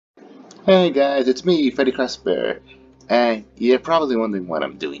Hey guys, it's me, Freddy Crosper, and you're probably wondering what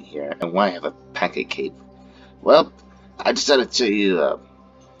I'm doing here and why I have a pancake cave. Well, I decided to show you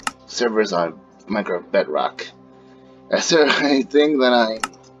servers on Minecraft Bedrock. A thing that I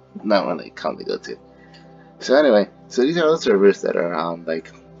not really commonly go to. So anyway, so these are all the servers that are on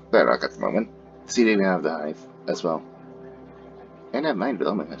like Bedrock at the moment. See, they even have the Hive as well, and I have mine.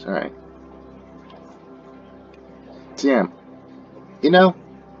 Oh my gosh! All right. So yeah, you know,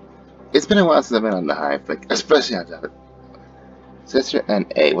 it's been a while since I've been on the Hive, like especially on Java. Sister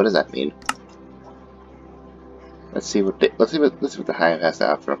and A. What does that mean? Let's see what the Hive has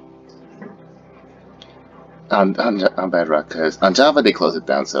to offer on Bedrock. Because on Java they closed it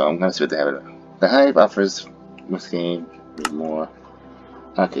down, so I'm gonna see what they have. The Hive offers this game more.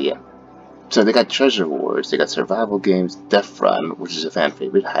 Okay, yeah. So they got Treasure Wars, they got survival games, Death Run, which is a fan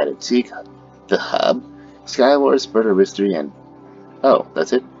favorite, Hide and Seek, The Hub, Sky Wars, Murder Mystery, and oh,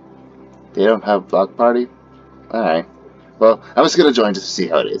 that's it. They don't have Block Party. All right. Well, I'm just gonna join just to see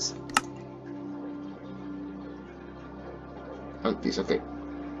how it is. Oh, geez, okay.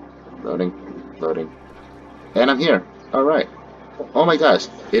 Loading, loading. And I'm here. Alright. Oh my gosh.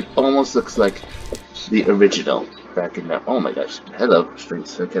 It almost looks like the original back in there. Oh my gosh. Hello, strings.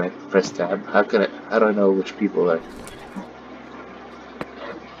 So can I press tab? How do I know which people are?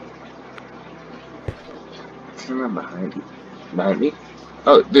 Someone behind you. Behind me?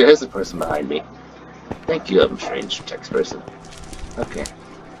 Oh, there's a person behind me. Thank you, strange text person. Okay.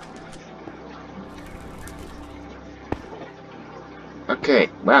 Okay.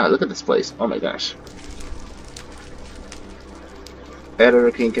 Wow, look at this place. Oh my gosh.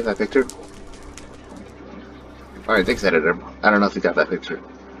 Editor, can you get that picture? Alright, thanks, editor. I don't know if you got that picture.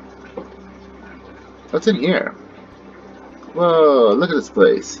 What's in here? Whoa, look at this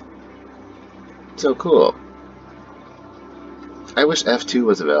place. So cool. I wish F2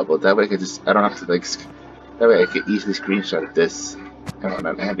 was available. That way I could I don't have to, like, that way I could easily screenshot this. And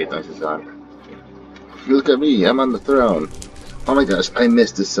when ambient noise is on. Look at me, I'm on the throne. Oh my gosh, I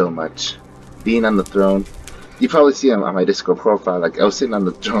missed this so much. Being on the throne. You probably see on my Discord profile, like, I was sitting on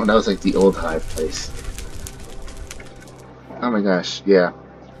the throne. That was like the old Hive place. Oh my gosh, yeah.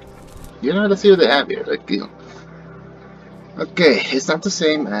 You know, let's see what they have here. Like, you know. Okay, it's not the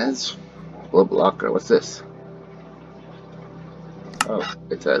same as Blow Blocker. What's this? Oh,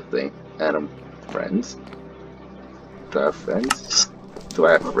 it's that thing. Adam friends. Do I have friends? Do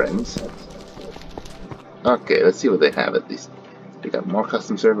I have friends? Okay, let's see what they have at least. They got more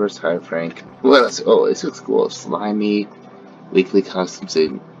custom servers, Hive rank. What else? Oh, this looks cool. Slimy, weekly customs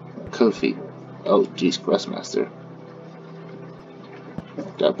in Kofi. Oh, geez, Questmaster.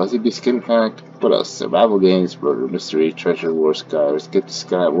 Got Buzzy Bee Skin Mechanic. What else? Survival games, Murder Mystery, Treasure Wars, Sky Wars, Get to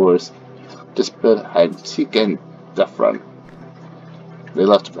Sky Wars, Display, Hide and Seek, and Death Run. They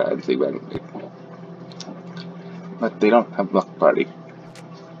love to play Hide and Seek, but they don't have Block Party.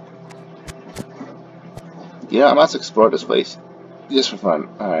 Yeah, I must explore this place. Just for fun.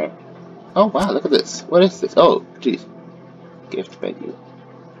 Alright. Oh wow, look at this. What is this? Oh, jeez. Gift menu.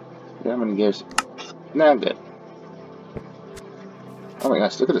 How many gifts? Nah, I'm good. Oh my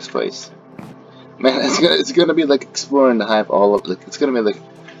gosh, look at this place. Man, it's gonna be like exploring the Hive all over. Like it's gonna be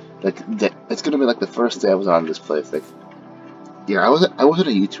it's gonna be like the first day I was on this place. Like, yeah, I wasn't a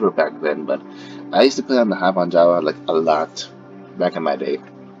YouTuber back then, but I used to play on the Hive on Java like a lot back in my day.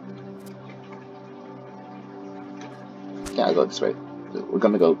 Yeah, I'll go this way. We're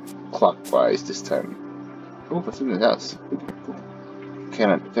gonna go clockwise this time. Oh, what's in the house?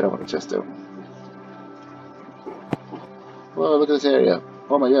 Can't fit over the chest though. Whoa, look at this area.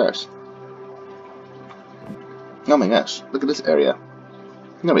 Oh my gosh. Oh my gosh, look at this area.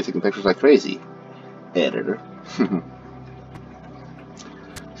 I'm gonna be taking pictures like crazy. Editor.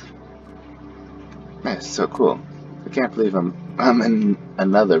 Man, it's so cool. I can't believe I'm in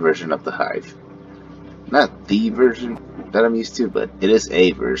another version of the Hive. Not the version that I'm used to, but it is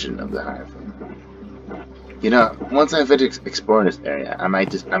a version of the Hive. You know, once I finish exploring this area, I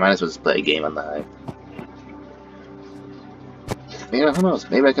might as well just play a game on the Hive. You know, who knows?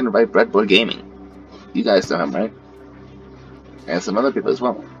 Maybe I can write Breadboard Gaming. You guys know him, right? And some other people as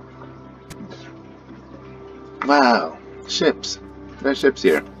well. Wow, ships. There's ships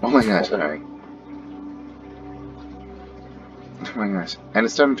here. Oh my gosh, alright. Oh my gosh, and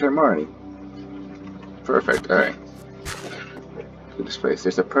it's starting to turn morning. Perfect, alright. Look at this place.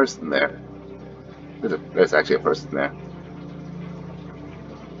 There's a person there. There's actually a person there.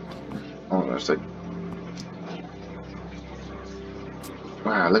 Oh, there's like...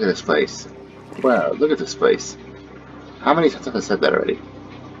 Wow, look at this place. Wow, look at this place. How many times have I said that already?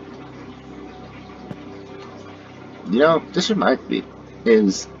 You know, this reminds me,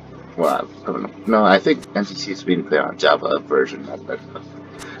 is Well, I don't know. No, I think MCC is being played on Java version, not Bedrock.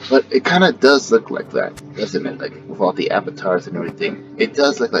 But it kind of does look like that, doesn't it? Like with all the avatars and everything, it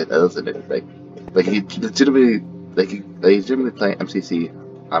does look like that, doesn't it? Like you legitimately, like legitimately play MCC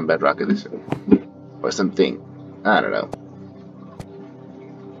on Bedrock Edition or something. I don't know.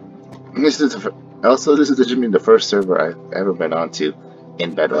 This is this is legitimately the first server I've ever been on to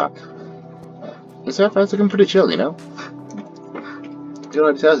in Bedrock. And so far, it's looking pretty chill, you know. You know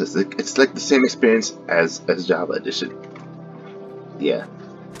what it tells us? It's like the same experience as Java Edition. Yeah.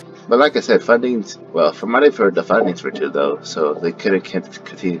 But like I said, funding's, well, from what I've heard, the funding's for 2 though, so they couldn't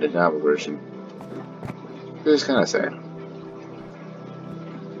continue the Java version. It's kind of sad.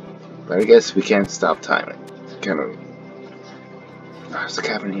 But I guess we can't stop time. It's kind of... Oh, there's a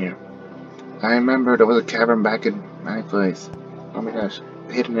cavern here. I remember there was a cavern back in my place. Oh my gosh.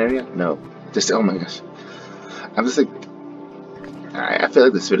 Hidden area? No. Just, oh my gosh. I'm just like... I feel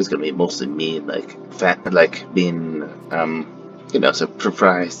like this video is gonna be mostly me, like, being, you know,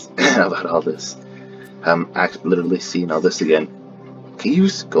 surprised about all this. Actually literally seeing all this again. Can you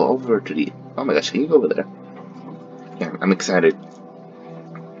just go over to the... Oh my gosh, can you go over there? Yeah, I'm excited.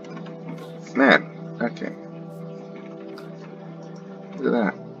 Man, okay. Look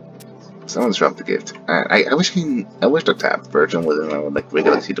at that. Someone's dropped the gift. I wish the tab version wasn't like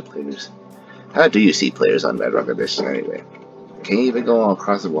regular see the players. How do you see players on Bedrock Edition anyway? Can you even go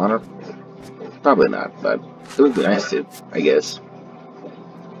across the water? Probably not, but it would be nice to, I guess.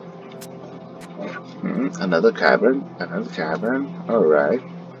 Another cavern, alright.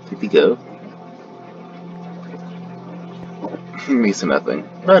 Here we go. Means nothing,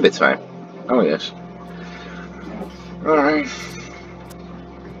 but it's fine. Oh my gosh. Alright.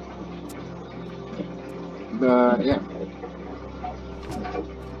 But, yeah.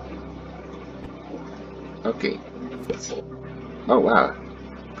 Okay. Oh wow.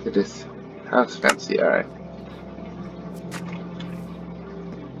 Look at this house fancy, alright.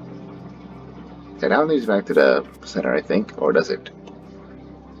 Okay, now it leads back to the center, I think, or does it?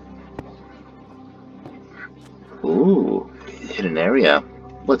 Ooh, hidden area.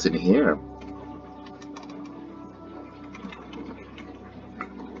 What's in here?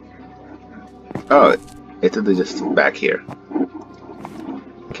 Oh, it's just back here.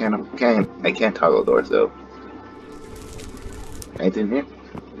 I can't toggle doors though. Anything here?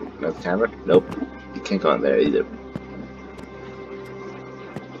 No camera? Nope. You can't go in there either.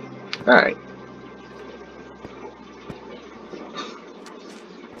 Alright.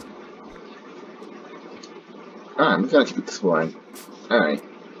 Alright, I'm gonna keep exploring. Alright.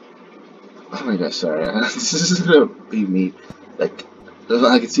 Oh my gosh, sorry. This is gonna be me, like,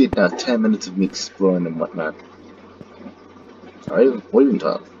 I can see it now, 10 minutes of me exploring and whatnot. Or even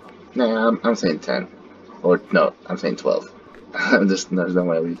 12. Nah, I'm saying 10. Or, no, I'm saying 12. There's no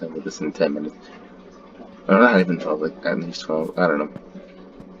way we can do this in 10 minutes. Or not even 12, like, at least 12, I don't know.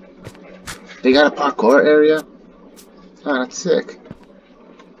 They got a parkour area? Oh, that's sick.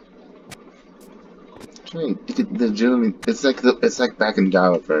 You could legitimately, it's like back in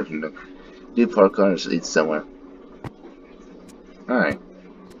Java version. Do parkour and just lead somewhere. Alright.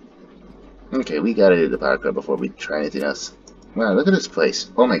 Okay, we gotta do the parkour before we try anything else. Wow, look at this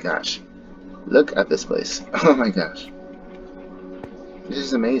place. Oh my gosh. Look at this place. Oh my gosh. This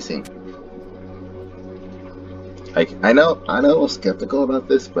is amazing. Like, I know I was skeptical about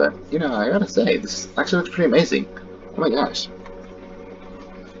this, but, you know, I gotta say, this actually looks pretty amazing. Oh my gosh.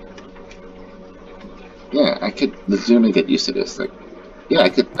 Yeah, I could legitimately get used to this. Like, yeah, I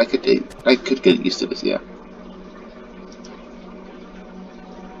could get used to this. Yeah.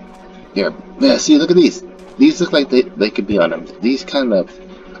 Yeah. See, look at these. These look like they could be on them. These kind of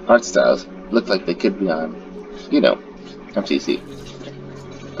art styles look like they could be on, you know, MCC.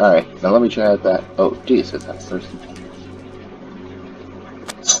 All right, now let me try out that. Oh, geez, that's that person.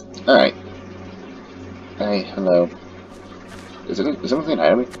 All right. Hey, hello. Is someone saying hi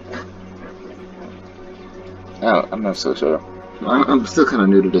to me? Oh, I'm not so sure. I'm still kind of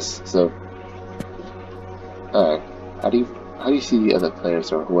new to this, so. Alright, how do you see the other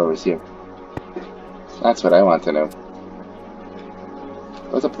players or whoever's here? That's what I want to know.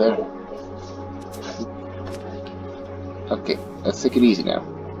 What's up there? Okay, let's take it easy now.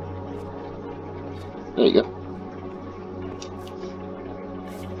 There you go.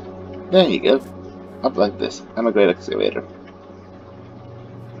 There you go. Up like this. I'm a great excavator.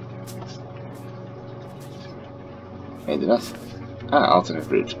 Anything else? Ah, alternate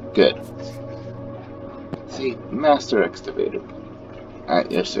bridge. Good. See, master excavator.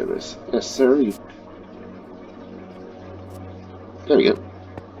 At your service. Yes, sir. There we go.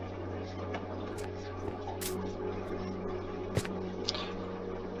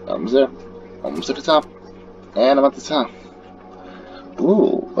 Almost there. Almost at the top. And I'm at the top.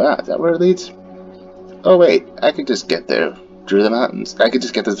 Ooh, wow, is that where it leads? Oh wait, I could just get there through the mountains. I could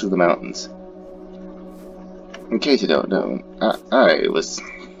just get there through the mountains. In case you don't know, I was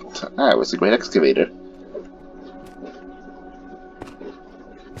a great excavator.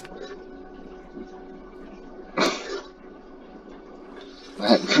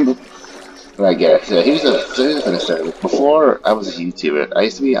 Like, yeah, so here's the funny story. Like, before I was a YouTuber, I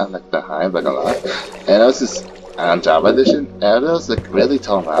used to be on like the Hive like a lot, and I was just on Java Edition, and there was like really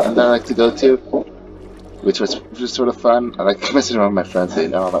tall mountain that I like to go to, which was sort of fun. I like messing around with my friends, they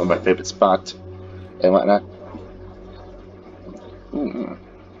know about my favorite spot and whatnot. You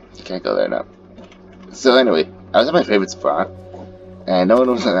can't go there now. So anyway, I was at my favorite spot, and no one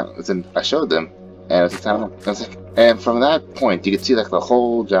was in that. I showed them, and it was a town. I was like, and from that point, you could see like the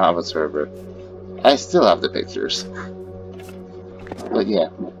whole Java server. I still have the pictures, but yeah,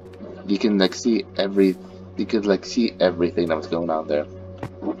 you can like see you could like see everything that was going on there.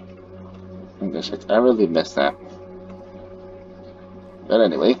 I really miss that. But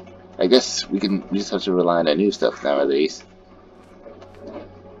anyway, I guess we just have to rely on the new stuff nowadays.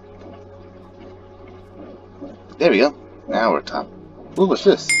 There we go. Now we're top. Ooh, what's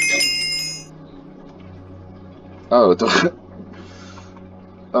this? Oh,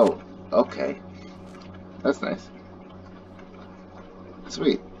 oh, okay. That's nice.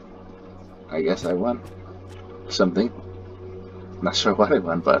 Sweet. I guess I won something. Not sure what I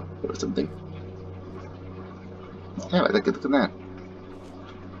won, but it was something. Yeah, look at that.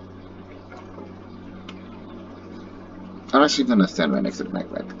 I'm actually gonna stand right next to the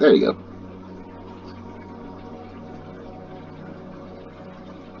backpack. There you go.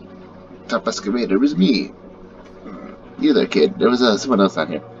 Top excavator was me. You there, kid. There was someone else on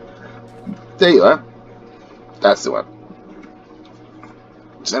here. There you are. That's the one.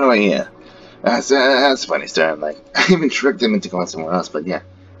 So anyway, yeah. That's a funny story. Like, I even tricked him into going somewhere else, but yeah.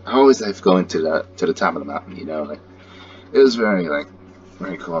 I always like going to the top of the mountain, you know, like it was very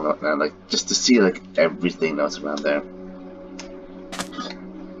cool about that, like just to see like everything that was around there.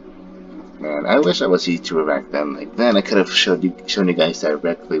 Man, I wish I was a YouTuber back then. Like then I could have shown you guys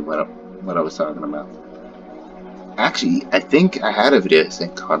directly what I was talking about. Actually, I think I had a video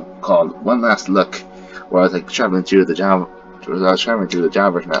called One Last Look, where I was like traveling through the Java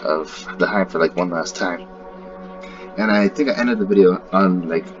version of the Hive for like one last time. And I think I ended the video on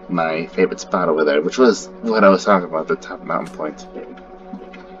like my favorite spot over there, which was what I was talking about, the top mountain point.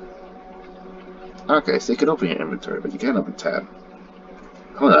 Okay, so you can open your inventory, but you can't open tab.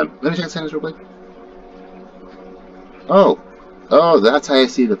 Hold on, let me check settings real quick. Oh, that's how you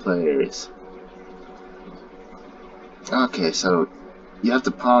see the players. Okay, so you have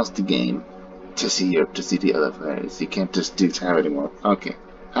to pause the game to see the other players. You can't just do tab anymore. Okay,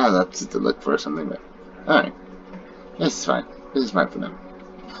 that's just to look for something there. All right. This is fine. This is fine for them.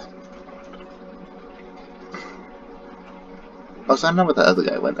 Oh, so I don't know where the other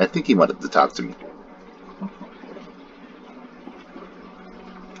guy went. I think he wanted to talk to me.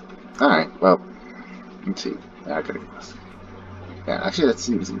 Alright, well, let's see. Yeah, I gotta get this. Yeah, actually, let's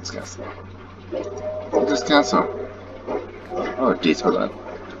see what's in this castle. This castle. Oh, jeez, hold on.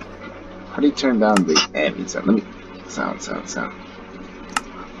 How do you turn down the ambient sound? Let me. Sound.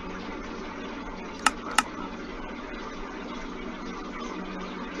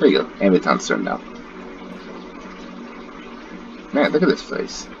 There you go. Ambient sound's turned down. Man, look at this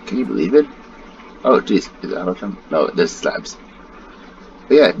place. Can you believe it? Oh, jeez. Is it auto jump? No, there's slabs.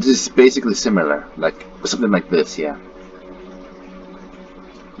 But yeah, this is basically similar. Like, something like this, yeah.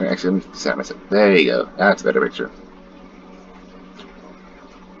 Actually, let me set myself. There you go. That's a better picture.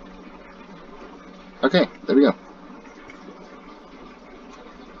 Okay, there we go.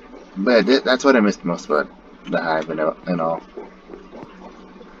 But that's what I missed most about the Hive and all.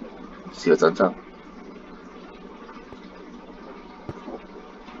 See what's on top.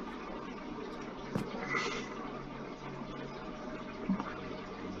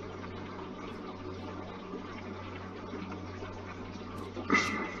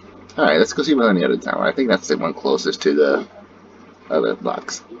 Alright, let's go see what's on the other tower. I think that's the one closest to the other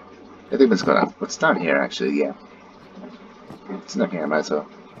blocks. I think let's go down. What's down here, actually? Yeah. It's not here, I might as well.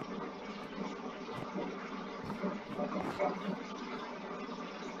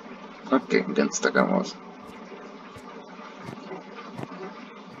 Okay, I'm getting stuck on walls.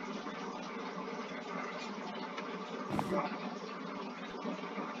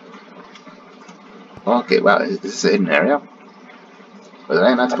 Okay, wow, is this a hidden area? Was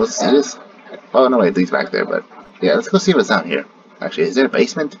I not supposed to see this? Oh, no, it leads back there, but yeah, let's go see what's down here. Actually, is there a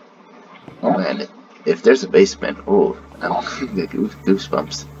basement? Oh man, If there's a basement, oh, I'm get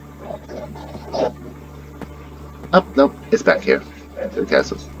goosebumps. Oh, nope, it's back here. To the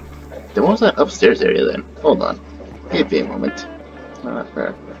castle. Then what was that upstairs area then? Hold on. Give me a moment.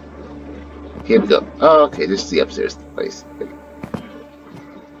 Here we go. Oh, okay, this is the upstairs place.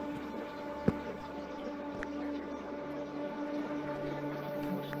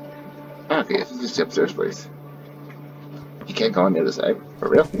 Okay, this is just the upstairs place. You can't go on the other side. For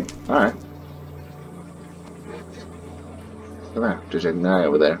real? Alright. Come on, there's a guy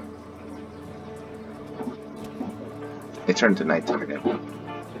over there. It turned to nighttime again.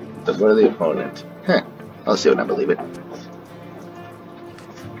 The worthy opponent. Huh. I'll see when I believe it.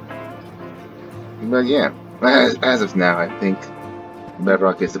 But yeah, as of now, I think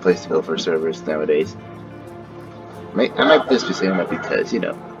Bedrock is the place to go for servers nowadays. I might just be saying that because, you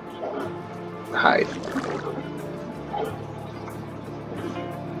know, Hive.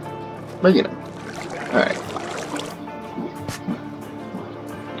 But you know, alright.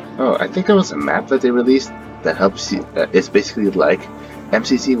 Oh, I think there was a map that they released that helps you. It's basically like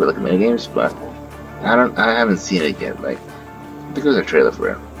MCC with like minigames, but I haven't seen it yet. Like, I think it was a trailer for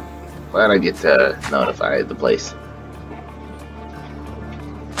it. Glad I get notified the place.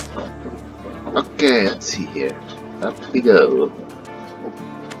 Okay, let's see here. Up we go.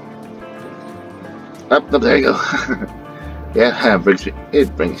 Up, there you go. Yeah,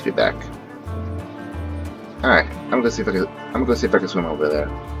 it brings me back. Alright, I'm gonna see if I can swim over there.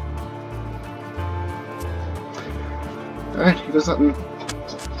 Alright, here goes something.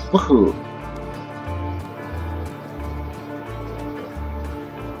 Woohoo!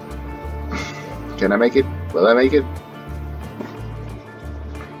 Can I make it? Will I make it?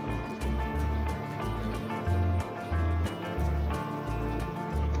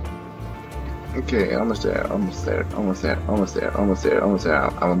 Okay, almost there. I'm almost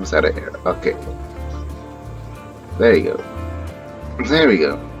out of here. Okay. There you go. There we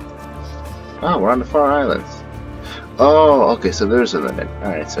go. Oh, we're on the far islands. Oh, okay, so there's a limit.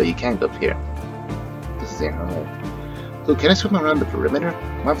 Alright, so you can't go up here. This is it. Alright. So can I swim around the perimeter?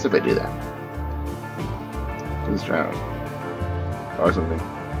 What happens if I do that? Please drown. Or something.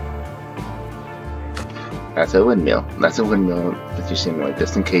 That's a windmill. That's a windmill that you're seeing like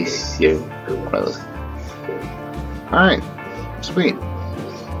just in case you're one of those. Alright. Sweet.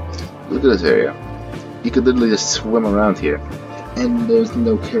 Look at this area. You could literally just swim around here. And there's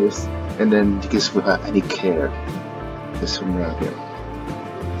no cares. And then you can swim without any care. Just swim around here.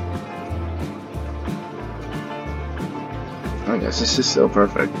 Oh yes, this is so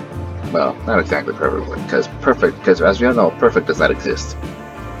perfect. Well, not exactly perfect, because as we all know, perfect does not exist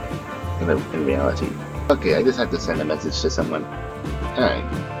in reality. Okay, I just have to send a message to someone. Alright.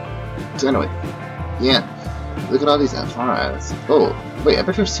 So anyway, yeah, look at all these far islands. Oh, wait, I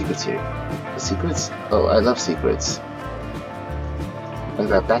bet there's secrets here. The secrets? Oh, I love secrets. Like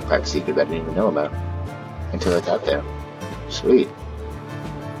that backpack secret that I didn't even know about until I got there. Sweet.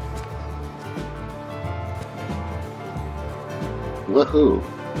 Woohoo!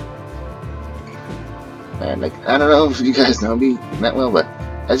 Man, like, I don't know if you guys know me that well, but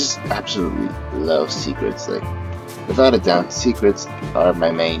I just absolutely love secrets. Like, without a doubt, secrets are my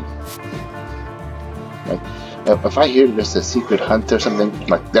main. Like, if I hear there's a secret hunt or something,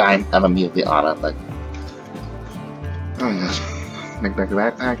 like, I'm immediately on it. Like, oh my gosh, make back a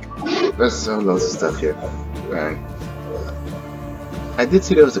backpack. There's so loads of stuff here. Right. I did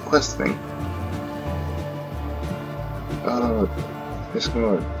see there was a quest thing. Oh,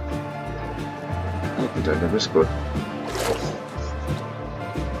 Discord. I never Discord.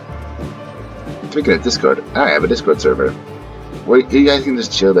 Speaking of Discord, I have a Discord server where you guys can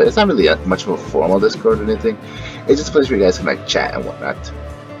just chill there. It's not really much of a formal Discord or anything. It's just a place where you guys can like chat and whatnot.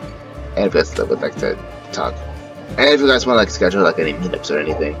 And if you guys would like to talk. And if you guys want to like schedule like any meetups or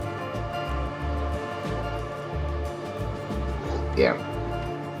anything. Yeah.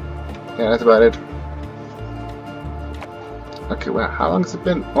 Yeah, that's about it. Okay, wow, how long has it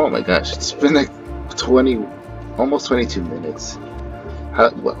been? Oh my gosh, it's been like almost 22 minutes.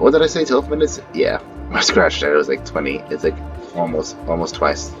 What did I say, 12 minutes? Yeah, I scratched it, it was like 20, it's like almost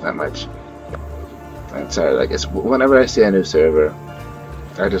twice that much. I'm sorry, like, it's, whenever I see a new server,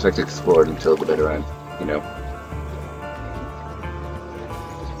 I just like to explore it until the bitter end, you know?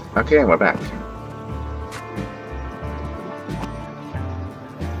 Okay, and we're back.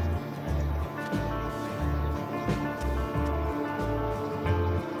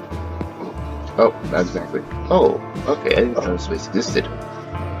 Oh, not exactly. Oh, okay, I didn't know this place existed.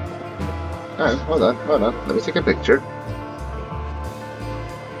 Alright, hold on, let me take a picture.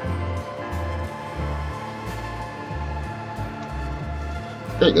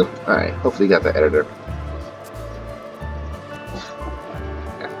 There you go. Alright, hopefully you got the editor.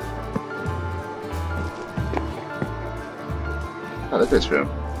 look at this room.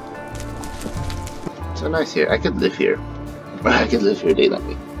 So nice here. I could live here. I could live here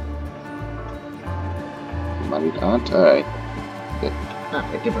daylightly. Money aunt? Alright. Good.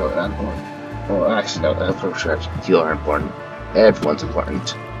 I can probably not important. Oh, actually, no, that's for sure. You are important. Everyone's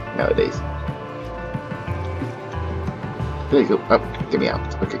important nowadays. There you go. Up. Get me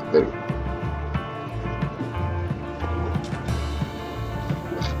out. Okay, there we go.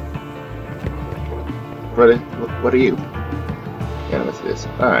 What are you? Yeah, what's this?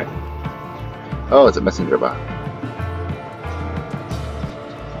 Alright. Oh, it's a messenger bot.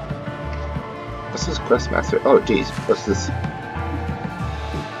 What's this quest master? Oh, jeez. What's this?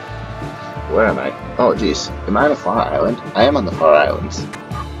 Where am I? Oh, jeez. Am I on a far island? I am on the far islands.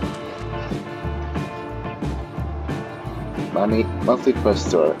 Monthly quest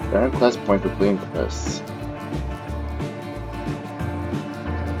store. Earn quest point for completing quests.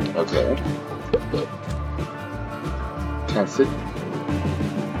 Okay. Can't sit.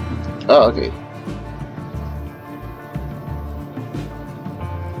 Oh, okay.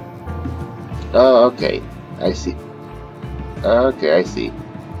 Oh, okay. I see. Okay, I see.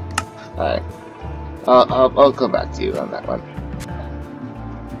 Alright. I'll come back to you on that one.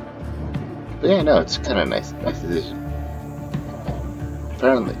 But yeah, no, it's kind of nice decision.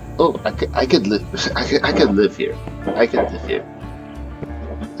 Apparently, oh, I could live. I could live here. I could live here.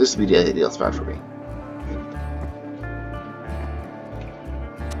 This would be the ideal spot for me.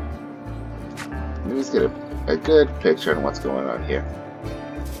 Let me just get a good picture on what's going on here.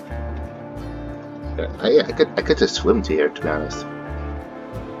 Yeah, I could just swim to here, to be honest.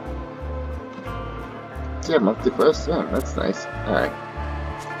 So yeah, monthly quest. Oh, that's nice. Alright.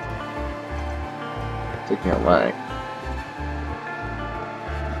 Take me away.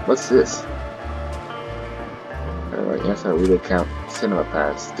 What's this? Alright, yes, I read account. Cinema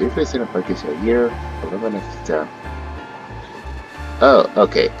Pass. Do you play Cinema Package a year? Or what next down? Oh,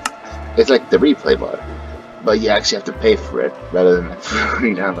 okay. It's like the replay mod. But you actually have to pay for it rather than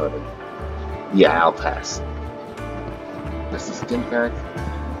free downloading. Yeah, I'll pass. That's the skin pack.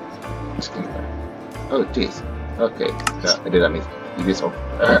 Skin pack. Oh, jeez. Okay. No, I did not mean. You just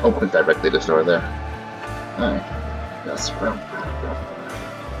open directly the store there. Alright. That's from.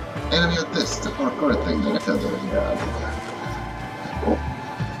 And we got this, the hardcore thing that I found over here.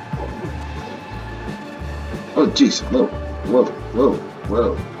 Oh, jeez. Whoa. Whoa. Whoa.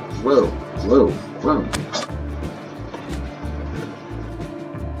 Whoa. Whoa. Whoa. Whoa.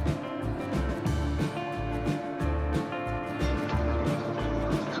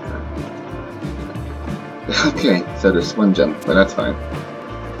 Okay, so there's one jump, but that's fine.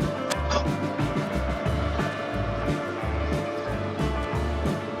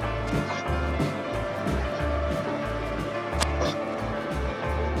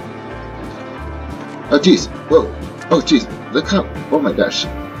 Oh jeez, whoa, oh jeez, look how, oh my gosh.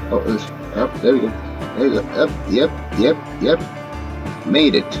 Oh, up, there we go, up, yep,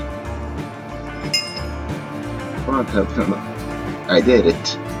 made it. I did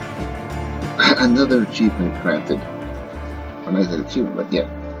it. Another achievement granted. Well, not an achievement, but yeah.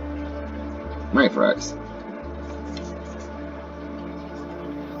 My fries.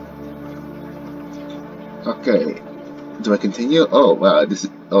 Okay. Do I continue? Oh wow, this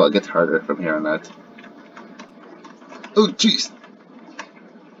is, oh, it gets harder from here on out. Oh jeez.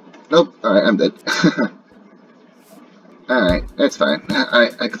 Nope. Alright, I'm dead. Alright, that's fine.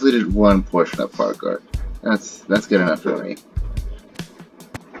 I completed one portion of parkour. That's good enough for me.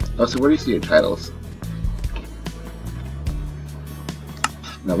 Oh, so where do you see your titles?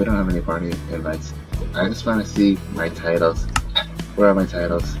 No, we don't have any party invites. I just want to see my titles. Where are my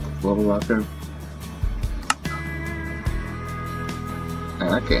titles? Global Locker?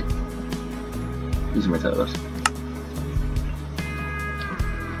 Ah, okay. These are my titles.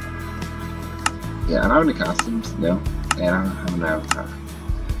 Yeah, I don't have any costumes, no. And I don't have an avatar.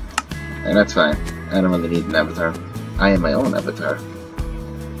 And that's fine. I don't really need an avatar. I am my own avatar.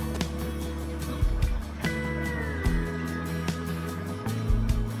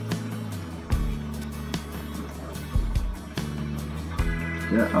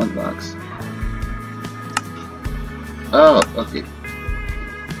 Here unlocks. Oh, okay.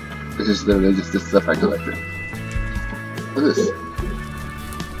 This is literally just the stuff I collected. What is this?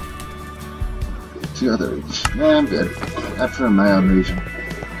 2 other reach. Yeah, I'm good. After my own region.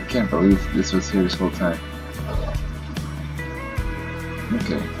 I can't believe this was here this whole time.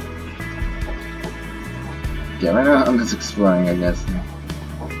 Okay. Yeah, right now I'm just exploring, I guess.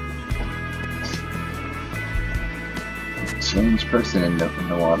 Strange person in the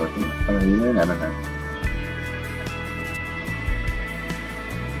water. Are you in? I don't know.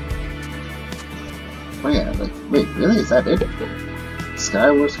 Oh yeah, like, wait, really? Is that it?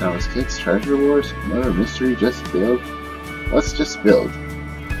 Skywars Kids, Treasure Wars, Murder Mystery, Just Build. Let's just build.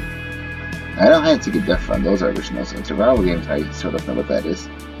 I know how to get Death Run, those are originals. In survival games, I sort of know what that is.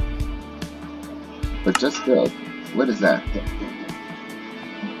 But just build. What is that?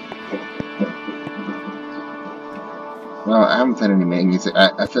 Well, I haven't done any main music.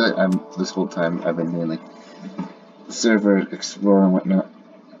 I feel like this whole time I've been doing like server explorer and whatnot.